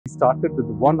started with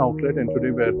one outlet and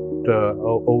today we're at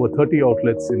over 30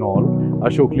 outlets in all.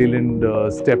 Ashok Leyland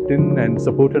stepped in and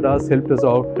supported us, helped us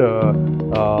out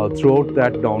throughout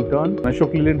that downturn.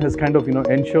 Ashok Leyland has kind of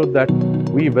ensured that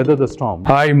we weather the storm.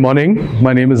 Hi, morning.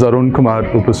 My name is Arun Kumar.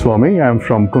 I'm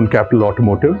from Kun Capital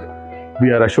Automotive. We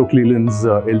are Ashok Leyland's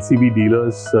LCV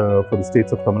dealers for the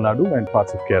states of Tamil Nadu and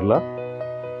parts of Kerala.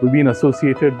 We've been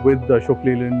associated with Ashok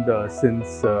Leyland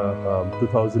since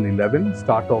 2011,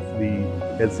 start of the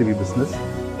LCV business.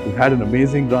 We've had an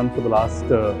amazing run for the last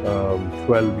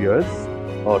 12 years,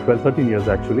 or 13 years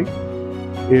actually.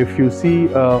 If you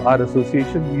see our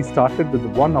association, we started with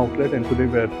one outlet and today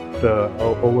we're at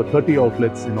over 30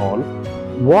 outlets in all.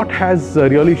 What has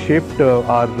really shaped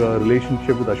our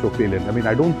relationship with Ashok Leyland? I mean,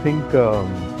 I don't think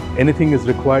anything is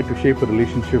required to shape a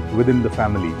relationship within the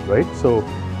family, right? So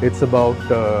it's about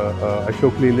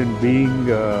Ashok Leyland being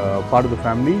part of the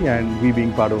family and we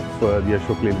being part of the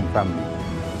Ashok Leyland family.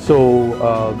 So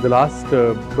the last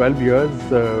 12 years,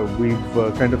 we've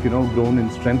kind of grown in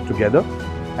strength together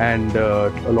and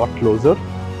a lot closer.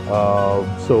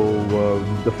 So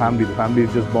the family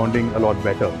is just bonding a lot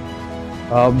better.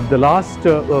 The last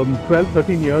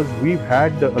 12-13 years, we've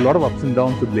had a lot of ups and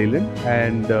downs with Leyland,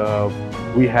 and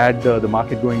we had the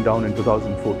market going down in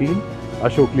 2014.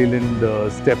 Ashok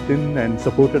Leyland stepped in and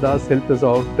supported us, helped us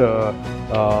out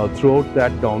throughout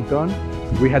that downturn.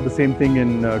 We had the same thing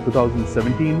in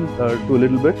 2017 to a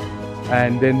little bit,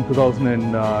 and then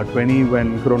 2020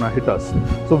 when Corona hit us.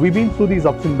 So we've been through these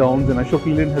ups and downs, and Ashok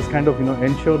Leyland has kind of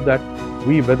ensured that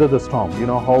we weather the storm,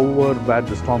 however bad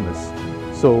the storm is.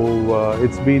 So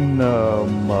it's been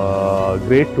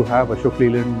great to have Ashok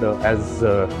Leyland as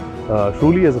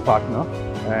truly as a partner,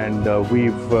 and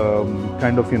we've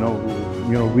kind of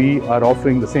we are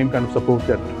offering the same kind of support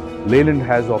that Leyland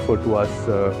has offered to us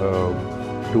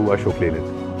to Ashok Leyland.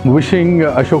 Wishing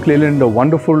Ashok Leyland a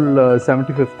wonderful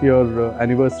 75th year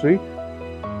anniversary.